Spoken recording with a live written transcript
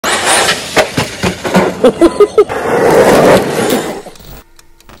What's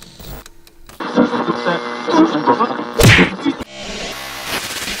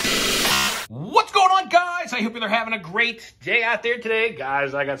going on, guys? I hope you're having a great day out there today.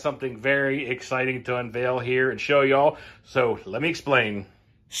 Guys, I got something very exciting to unveil here and show y'all. So let me explain.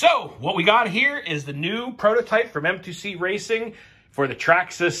 So what we got here is the new prototype from M2C Racing for the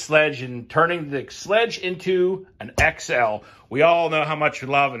Traxxas Sledge and turning the Sledge into an XL. We all know how much we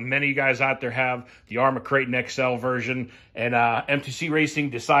love, and many of you guys out there have the Arrma Kraton XL version. And M2C Racing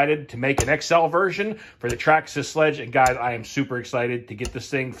decided to make an XL version for the Traxxas Sledge. And guys, I am super excited to get this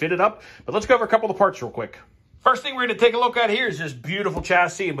thing fitted up. But let's go over a couple of parts real quick. First thing we're going to take a look at here is this beautiful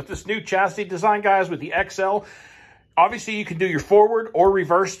chassis. And with this new chassis design, guys, with the XL, obviously, you can do your forward or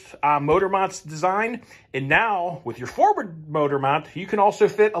reverse motor mounts design. And now, with your forward motor mount, you can also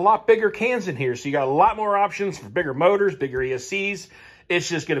fit a lot bigger cans in here. So you got a lot more options for bigger motors, bigger ESCs. It's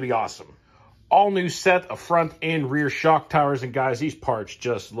just going to be awesome. All new set of front and rear shock towers. And guys, these parts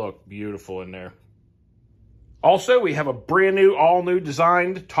just look beautiful in there. Also, we have a brand new, all new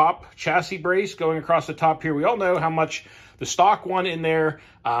designed top chassis brace going across the top here. We all know how much the stock one in there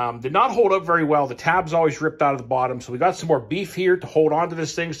did not hold up very well. The tab's always ripped out of the bottom. So we got some more beef here to hold on to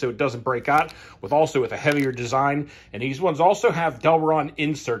this thing so it doesn't break out, with a heavier design. And these ones also have Delron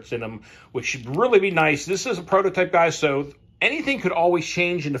inserts in them, which should really be nice. This is a prototype, guys, so anything could always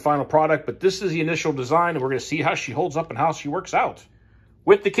change in the final product, but this is the initial design, and we're going to see how she holds up and how she works out.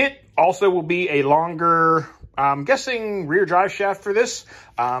 With the kit, also will be a longer, I'm guessing, rear drive shaft for this,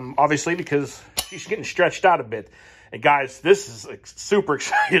 obviously, because she's getting stretched out a bit. And guys, this is super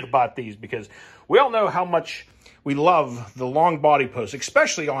excited about these because we all know how much we love the long body posts,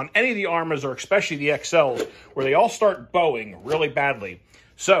 especially on any of the Arrmas or especially the XLs, where they all start bowing really badly.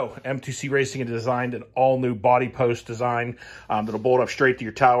 So M2C Racing has designed an all-new body post design that'll bolt up straight to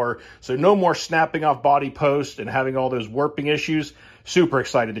your tower. So no more snapping off body posts and having all those warping issues. Super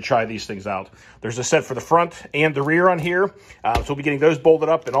excited to try these things out. There's a set for the front and the rear on here. So we'll be getting those bolted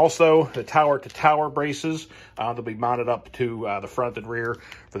up, and also the tower-to-tower braces. They'll be mounted up to the front and rear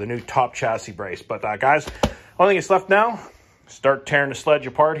for the new top chassis brace. But guys, only thing that's left now, start tearing the Sledge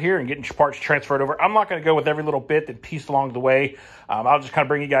apart here and getting parts transferred over. I'm not going to go with every little bit and piece along the way. I'll just kind of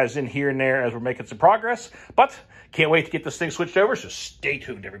bring you guys in here and there as we're making some progress. But can't wait to get this thing switched over, so stay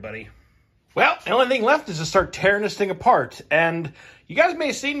tuned, everybody. Well, the only thing left is to start tearing this thing apart. And you guys may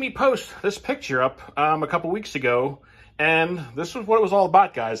have seen me post this picture up a couple weeks ago. And this was what it was all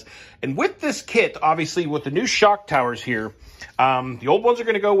about, guys. And with this kit, obviously, with the new shock towers here, the old ones are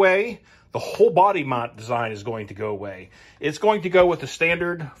going to go away. The whole body mount design is going to go away. It's going to go with the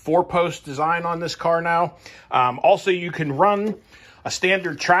standard 4-post design on this car now. Also, you can run a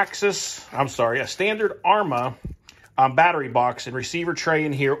standard a standard Arrma battery box and receiver tray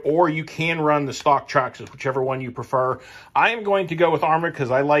in here, or you can run the stock Traxxas, whichever one you prefer. I am going to go with Arrma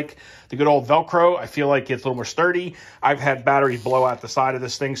because I like the good old Velcro. I feel like it's a little more sturdy. I've had batteries blow out the side of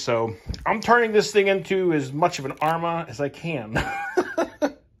this thing, so I'm turning this thing into as much of an Arrma as I can.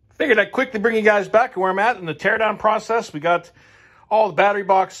 Figured I'd quickly bring you guys back where I'm at in the teardown process. We got all the battery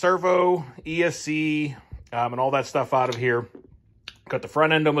box, servo, ESC, and all that stuff out of here. Got the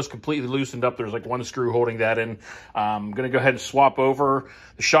front end almost completely loosened up. There's like one screw holding that in. I'm going to go ahead and swap over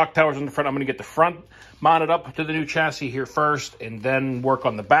the shock towers in the front. I'm going to get the front mounted up to the new chassis here first, and then work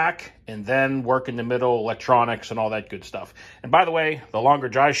on the back, and then work in the middle, electronics, and all that good stuff. And by the way, the longer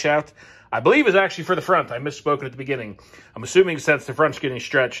drive shaft, I believe, is actually for the front. I misspoke at the beginning. I'm assuming since the front's getting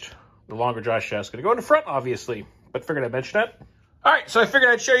stretched, the longer drive shaft's going to go in the front, obviously. But figured I'd mention that. All right, so I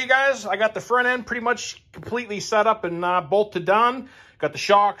figured I'd show you guys. I got the front end pretty much completely set up and bolted down. Got the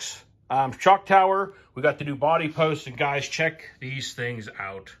shocks, shock tower. We got the new body posts. And guys, check these things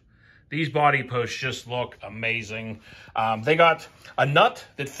out. These body posts just look amazing. They got a nut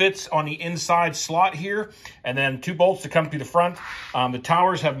that fits on the inside slot here, and then 2 bolts to come through the front. The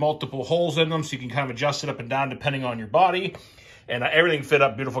towers have multiple holes in them, so you can kind of adjust it up and down depending on your body. And everything fit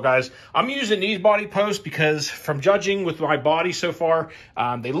up beautiful, guys. I'm using these body posts because from judging with my body so far,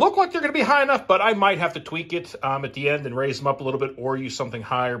 they look like they're going to be high enough, but I might have to tweak it at the end and raise them up a little bit or use something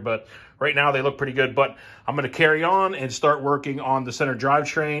higher. But right now they look pretty good. But I'm going to carry on and start working on the center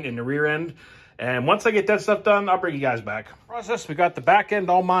drivetrain and the rear end. And once I get that stuff done, I'll bring you guys back. Process, we got the back end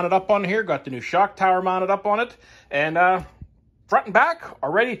all mounted up on here. Got the new shock tower mounted up on it. And front and back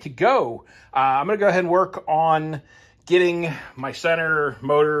are ready to go. I'm going to go ahead and work on getting my center,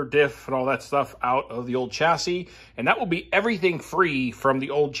 motor, diff, and all that stuff out of the old chassis. And that will be everything free from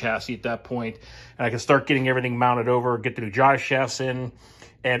the old chassis at that point. And I can start getting everything mounted over, get the new drive shafts in,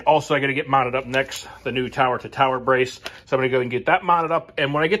 And also I got to get mounted up next, the new tower to tower brace. So I'm going to go and get that mounted up.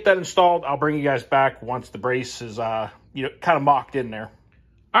 And when I get that installed, I'll bring you guys back once the brace is, kind of mocked in there.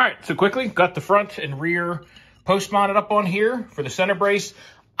 All right, so quickly, got the front and rear post mounted up on here for the center brace.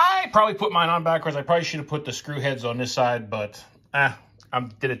 I probably put mine on backwards. I probably should have put the screw heads on this side, but I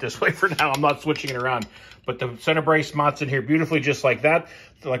did it this way for now. I'm not switching it around. But the center brace mounts in here beautifully, just like that.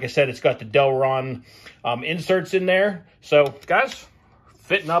 Like I said, it's got the Delron inserts in there. So, guys,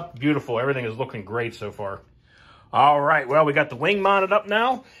 fitting up beautiful. Everything is looking great so far. All right, well, we got the wing mounted up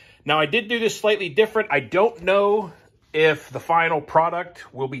now. Now, I did do this slightly different. I don't know if the final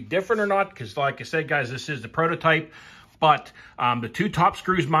product will be different or not, because like I said, guys, this is the prototype. But the two top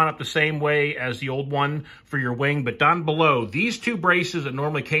screws mount up the same way as the old one for your wing. But down below, these two braces that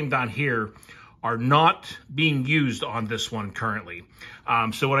normally came down here are not being used on this one currently.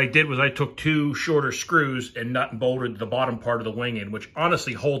 So what I did was I took two shorter screws and nut and bolted the bottom part of the wing in, which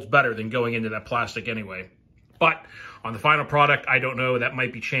honestly holds better than going into that plastic anyway. But on the final product, I don't know. That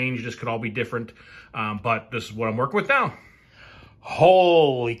might be changed. This could all be different. But this is what I'm working with now.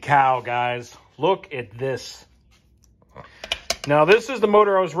 Holy cow, guys. Look at this. Now, this is the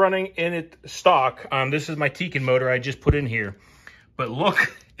motor I was running in it stock. This is my Tekin motor I just put in here. But look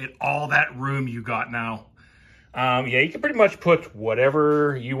at all that room you got now. Yeah, you can pretty much put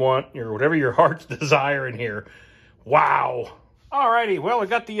whatever you want or whatever your heart's desire in here. Wow. Alrighty, well, I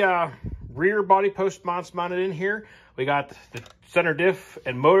got the rear body post mounts mounted in here. We got the center diff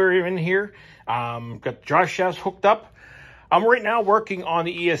and motor in here. Got the drive shafts hooked up. I'm right now working on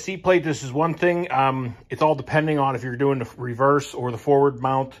the ESC plate. This is one thing. It's all depending on if you're doing the reverse or the forward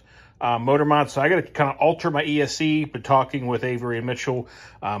mount. Motor mount, so I got to kind of alter my ESC, but talking with Avery and Mitchell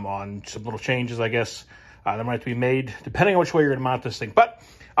on some little changes, I guess, that might be made, depending on which way you're going to mount this thing. But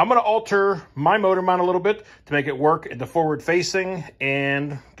I'm going to alter my motor mount a little bit to make it work in the forward facing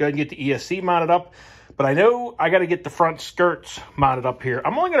and go ahead and get the ESC mounted up. But I know I got to get the front skirts mounted up here.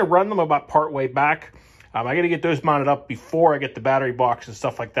 I'm only going to run them about part way back. I got to get those mounted up before I get the battery box and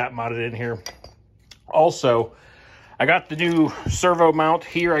stuff like that mounted in here. Also, I got the new servo mount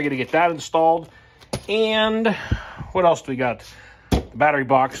here. I got to get that installed. And what else do we got? The battery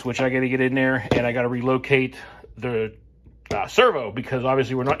box, which I got to get in there. And I got to relocate the servo because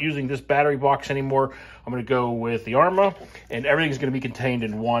obviously we're not using this battery box anymore. I'm going to go with the Arma. And everything's going to be contained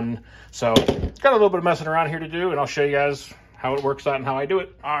in one. So got a little bit of messing around here to do. And I'll show you guys how it works out and how I do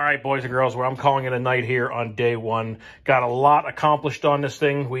it. All right, boys and girls, well, I'm calling it a night here on day one. Got a lot accomplished on this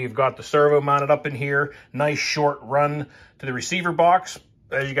thing. We've got the servo mounted up in here. Nice short run to the receiver box.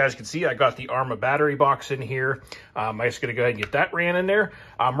 As you guys can see, I got the Arma battery box in here. I'm just gonna go ahead and get that ran in there.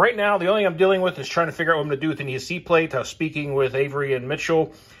 Right now, the only thing I'm dealing with is trying to figure out what I'm gonna do with an ESC plate. I was speaking with Avery and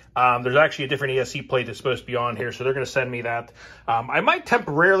Mitchell. There's actually a different ESC plate that's supposed to be on here, so they're going to send me that. I might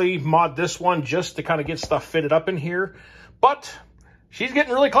temporarily mod this one just to kind of get stuff fitted up in here, but she's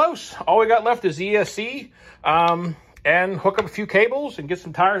getting really close. All we got left is ESC and hook up a few cables and get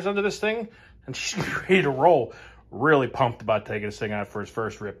some tires under this thing, and she's ready to roll. Really pumped about taking this thing out for its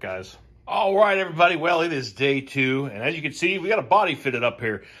first rip, guys. All right, everybody. Well, it is day 2, and as you can see, we got a body fitted up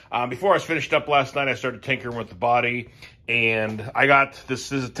here. Before I was finished up last night, I started tinkering with the body, and I got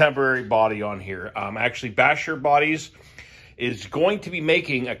this is a temporary body on here. Actually, Basher Bodies is going to be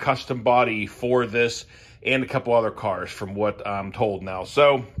making a custom body for this and a couple other cars from what I'm told now.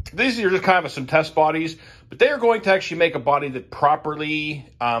 So these are just kind of some test bodies, but they are going to actually make a body that properly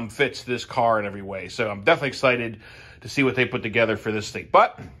fits this car in every way. So I'm definitely excited to see what they put together for this thing.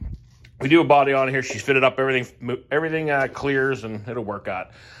 But we do a body on here. She's fitted up. Everything clears and it'll work out.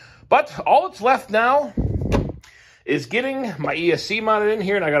 But all that's left now is getting my ESC mounted in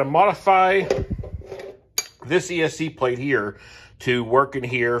here, and I got to modify this ESC plate here to work in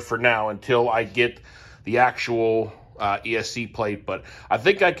here for now until I get the actual ESC plate. But I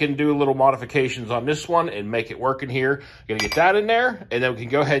think I can do a little modifications on this one and make it work in here. I'm gonna get that in there, and then we can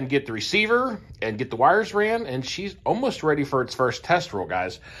go ahead and get the receiver and get the wires ran, and she's almost ready for its first test roll,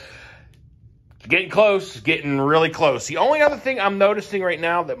 guys. Getting close, getting really close. The only other thing I'm noticing right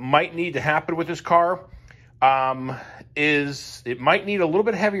now that might need to happen with this car is it might need a little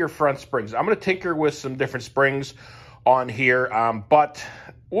bit heavier front springs. I'm going to tinker with some different springs on here, but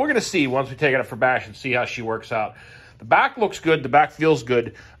we're going to see once we take it up for bash and see how she works out. The back looks good. The back feels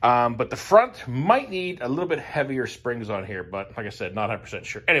good, but the front might need a little bit heavier springs on here, but like I said, not 100%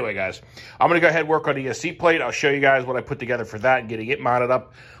 sure. Anyway, guys, I'm going to go ahead and work on the ESC plate. I'll show you guys what I put together for that and getting it mounted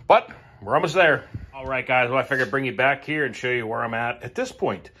up, but we're almost there. All right, guys, well, I figured I'd bring you back here and show you where I'm at this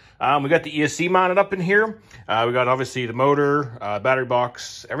point. We got the ESC mounted up in here. We got, obviously, the motor, battery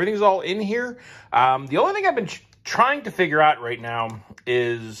box. Everything's all in here. The only thing I've been trying to figure out right now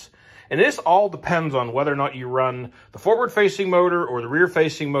is, and this all depends on whether or not you run the forward-facing motor or the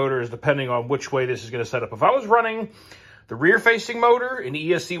rear-facing motor, is depending on which way this is going to set up. If I was running the rear-facing motor and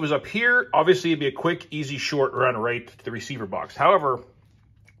the ESC was up here, obviously it'd be a quick, easy, short run right to the receiver box. However,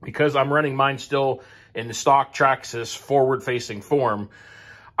 because I'm running mine still in the stock Traxxas forward-facing form,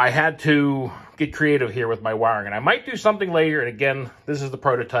 I had to get creative here with my wiring. And I might do something later, and again, this is the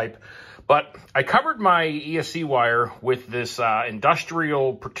prototype. But I covered my ESC wire with this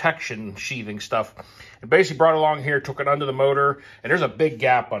industrial protection sheathing stuff. And basically brought it along here, took it under the motor, and there's a big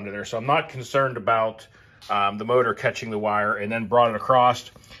gap under there. So I'm not concerned about the motor catching the wire, and then brought it across,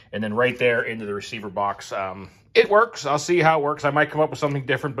 and then right there into the receiver box. It works. I'll see how it works. I might come up with something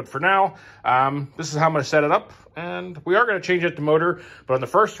different, but for now, this is how I'm going to set it up. And we are going to change it to motor. But on the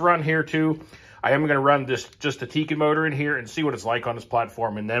first run here too, I am going to run just a Tekin motor in here and see what it's like on this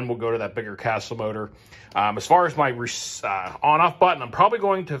platform, and then we'll go to that bigger Castle motor. As far as my on-off button, I'm probably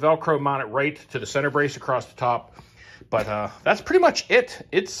going to Velcro mount it right to the center brace across the top. But that's pretty much it.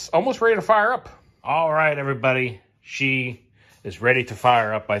 It's almost ready to fire up. All right, everybody. She is ready to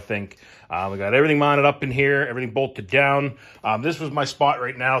fire up, I think. We got everything mounted up in here, everything bolted down. This was my spot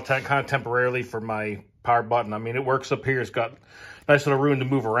right now, kind of temporarily for my power button. I mean, it works up here. It's got nice little room to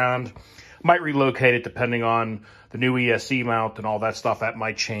move around. Might relocate it depending on the new ESC mount and all that stuff. That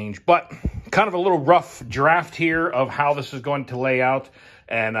might change. But kind of a little rough draft here of how this is going to lay out.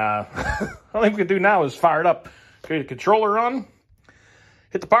 And all we can do now is fire it up. Okay, the controller on.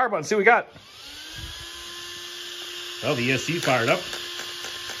 Hit the power button, see what we got. Well, the ESC fired up.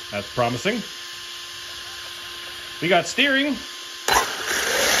 That's promising. We got steering.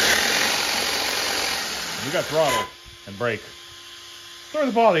 We got throttle and brake. Throw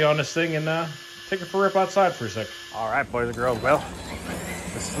the body on this thing and take it for a rip outside for a sec. All right, boys and girls. Well,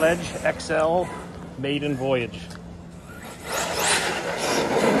 the Sledge XL maiden voyage.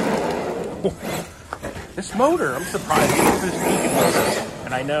 This motor, I'm surprised even for this Tekin motor.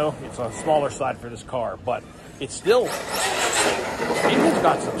 And I know it's on the smaller side for this car, but it's still, it's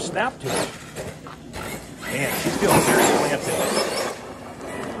got some snap to it. Man, she's feeling very slanted.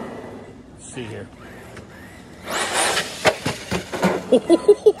 Let's see here.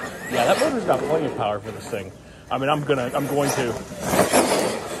 Yeah, that motor's got plenty of power for this thing. I mean, I'm going to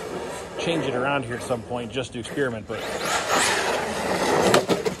change it around here at some point just to experiment, but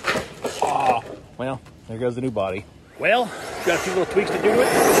well, there goes the new body. Well, got a few little tweaks to do to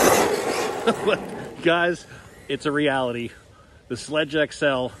it. But guys, it's a reality. The Sledge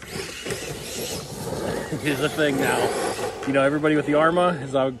XL is a thing now. You know, everybody with the Arma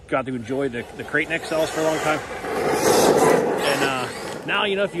has got to enjoy the Creighton XLs for a long time. And now,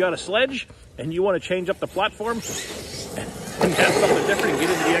 you know, if you got a Sledge and you want to change up the platform and have something different and get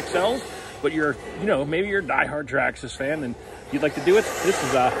into the XLs, but you're, you know, maybe you're a diehard Traxxas fan and you'd like to do it, this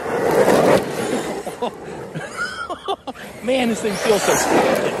is man, this thing feels so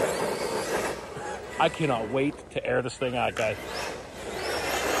good. I cannot wait to air this thing out, guys.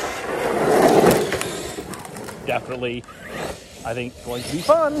 Definitely, I think, going to be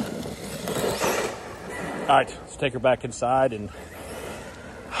fun. All right, let's take her back inside, and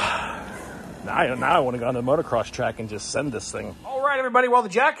now I want to go on the motocross track and just send this thing. All right, everybody. Well, the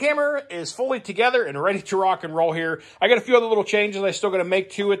Jackhammr is fully together and ready to rock and roll here. I got a few other little changes I still got to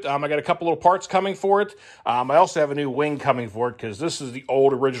make to it. I got a couple little parts coming for it. I also have a new wing coming for it because this is the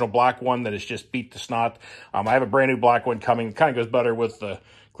old original black one that is just beat to snot. I have a brand new black one coming. It kind of goes better with the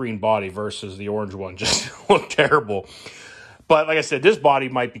green body versus the orange one. Just look terrible. But like I said, this body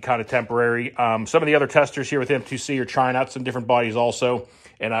might be kind of temporary. Some of the other testers here with M2C are trying out some different bodies also.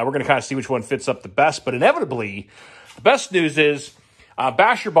 And we're going to kind of see which one fits up the best. But inevitably, the best news is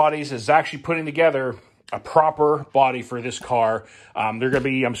Basher Bodies is actually putting together a proper body for this car. They're going to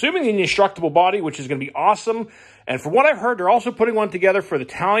be, I'm assuming, an indestructible body, which is going to be awesome. And from what I've heard, they're also putting one together for the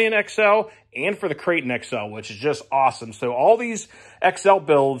Italian XL and for the Creighton XL, which is just awesome. So all these XL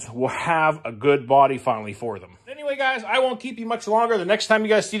builds will have a good body finally for them. Anyway, guys, I won't keep you much longer. The next time you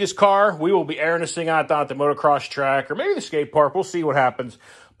guys see this car, we will be airing this thing out down at the motocross track or maybe the skate park. We'll see what happens.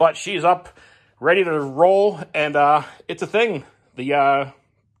 But she's up, ready to roll, and it's a thing. The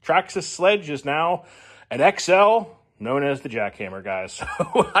Traxxas Sledge is now an XL known as the Jackhammr, guys. So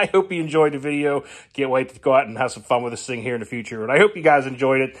I hope you enjoyed the video. Can't wait to go out and have some fun with this thing here in the future. And I hope you guys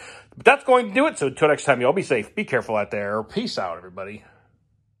enjoyed it. But that's going to do it. So until next time, y'all be safe. Be careful out there. Peace out, everybody.